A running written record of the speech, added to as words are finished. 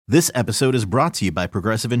This episode is brought to you by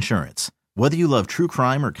Progressive Insurance. Whether you love true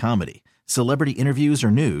crime or comedy, celebrity interviews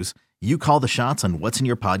or news, you call the shots on what's in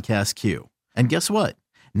your podcast queue. And guess what?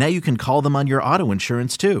 Now you can call them on your auto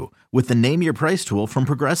insurance too with the Name Your Price tool from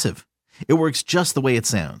Progressive. It works just the way it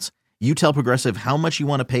sounds. You tell Progressive how much you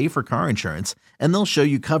want to pay for car insurance, and they'll show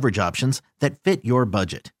you coverage options that fit your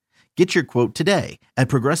budget. Get your quote today at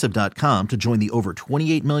Progressive.com to join the over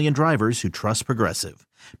 28 million drivers who trust Progressive.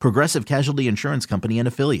 Progressive Casualty Insurance Company and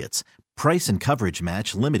Affiliates. Price and coverage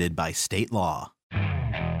match limited by state law.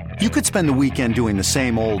 You could spend the weekend doing the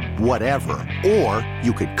same old whatever, or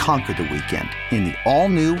you could conquer the weekend in the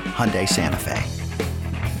all-new Hyundai Santa Fe.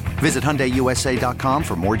 Visit HyundaiUSA.com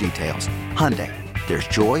for more details. Hyundai, there's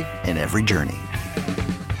joy in every journey.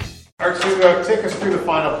 Arttu, take us through the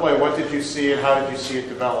final play. What did you see and how did you see it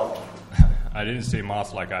develop? I didn't see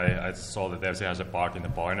much. I saw that FC has a puck in the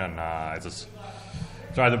point, and I just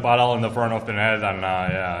tried to battle in the front of the net,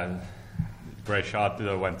 and great shot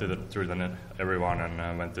went through the net, everyone,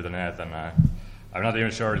 and went to the net. And I'm not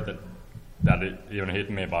even sure that it even hit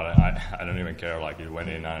me, but I don't even care. Like, it went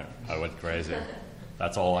in, and I went crazy.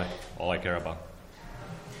 That's all I care about.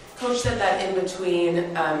 Coach said that in between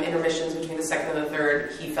intermissions, between the second and the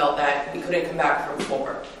third, he felt that we couldn't come back from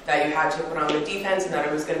 4, that you had to put on the defense and that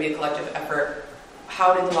it was going to be a collective effort.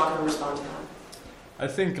 How did the locker room respond to that? I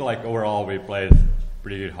think overall we played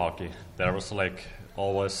pretty good hockey. There was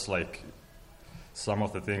always some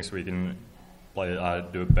of the things we can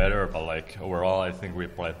do better, but overall I think we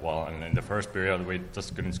played well. And in the first period we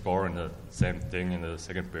just couldn't score, and the same thing in the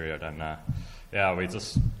second period. And we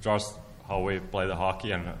just trust how we play the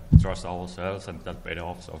hockey and trust ourselves, and that paid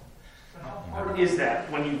off. So how hard is that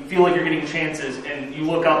when you feel like you're getting chances and you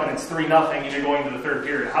look up and it's 3-0 and you're going to the third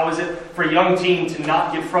period? How is it for a young team to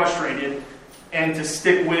not get frustrated and to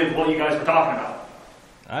stick with what you guys were talking about?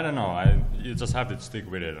 I don't know. You just have to stick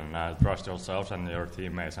with it and trust yourselves and your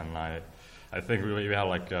teammates. And I think we have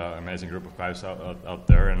an amazing group of guys out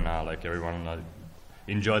there, and everyone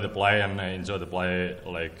enjoy the play and enjoy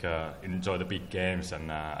the big games. And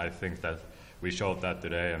I think that we showed that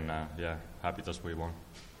today, and happy that we won.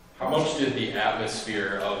 How much did the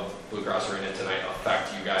atmosphere of Blue Cross Arena tonight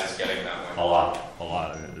affect you guys getting that win? A lot.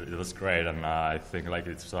 It was great, and I think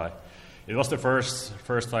it was the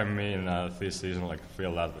first time me in this season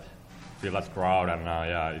feel that crowd, and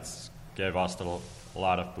it gave us a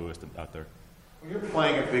lot of boost out there. When you're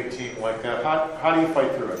playing a big team like that, how do you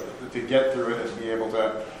fight through it? To get through it and be able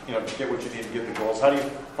to get what you need to get the goals. How do you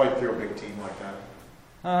fight through a big team like that?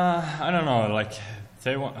 I don't know.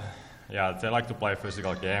 They like to play a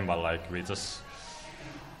physical game, but we just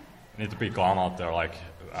need to be calm out there.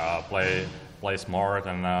 Play smart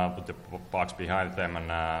and put the pucks behind them and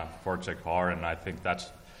forecheck hard. And I think that's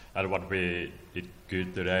what we did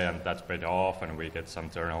good today, and that's paid off. And we get some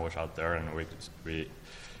turnovers out there, and we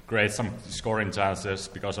create some scoring chances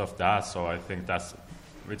because of that. So I think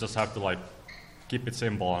we just have to keep it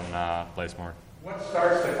simple and play smart. What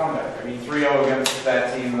starts the comeback? 3-0 against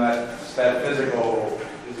that team that's that physical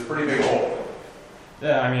is a pretty big hole.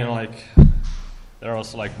 Yeah, there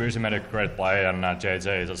was Busi made a great play, and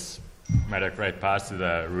JJ just made a great pass to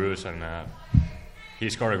the Roos, and he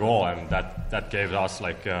scored a goal, and that gave us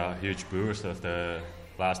a huge boost of the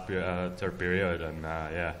last third period. And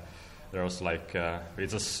there was that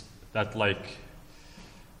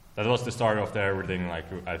was the start of everything,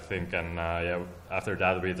 I think. And after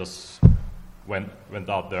that we just went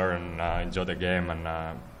out there and enjoyed the game,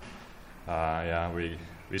 and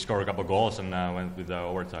we scored a couple of goals and went with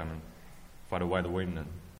overtime and found a way to win.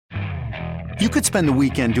 You could spend the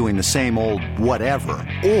weekend doing the same old whatever,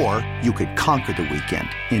 or you could conquer the weekend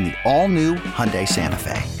in the all-new Hyundai Santa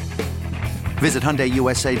Fe. Visit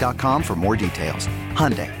HyundaiUSA.com for more details.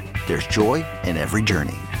 Hyundai, there's joy in every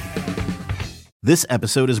journey. This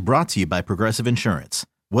episode is brought to you by Progressive Insurance.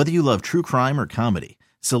 Whether you love true crime or comedy,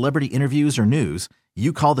 celebrity interviews or news,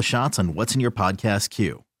 you call the shots on what's in your podcast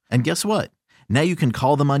queue. And guess what? Now you can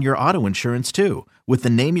call them on your auto insurance too with the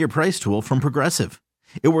Name Your Price tool from Progressive.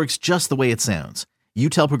 It works just the way it sounds. You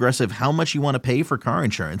tell Progressive how much you want to pay for car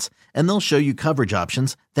insurance, and they'll show you coverage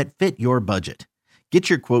options that fit your budget. Get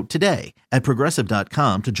your quote today at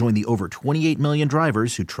Progressive.com to join the over 28 million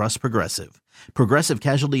drivers who trust Progressive. Progressive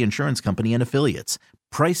Casualty Insurance Company and Affiliates.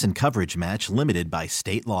 Price and coverage match limited by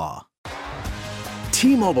state law.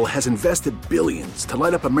 T-Mobile has invested billions to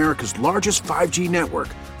light up America's largest 5G network,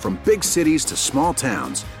 from big cities to small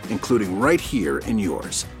towns, including right here in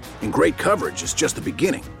yours. And great coverage is just the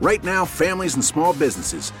beginning. Right now, families and small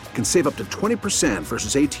businesses can save up to 20%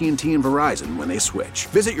 versus AT&T and Verizon when they switch.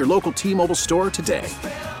 Visit your local T-Mobile store today.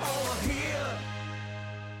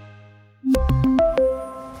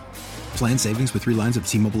 Plan savings with 3 lines of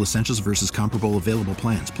T-Mobile Essentials versus comparable available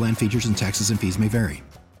plans. Plan features and taxes and fees may vary.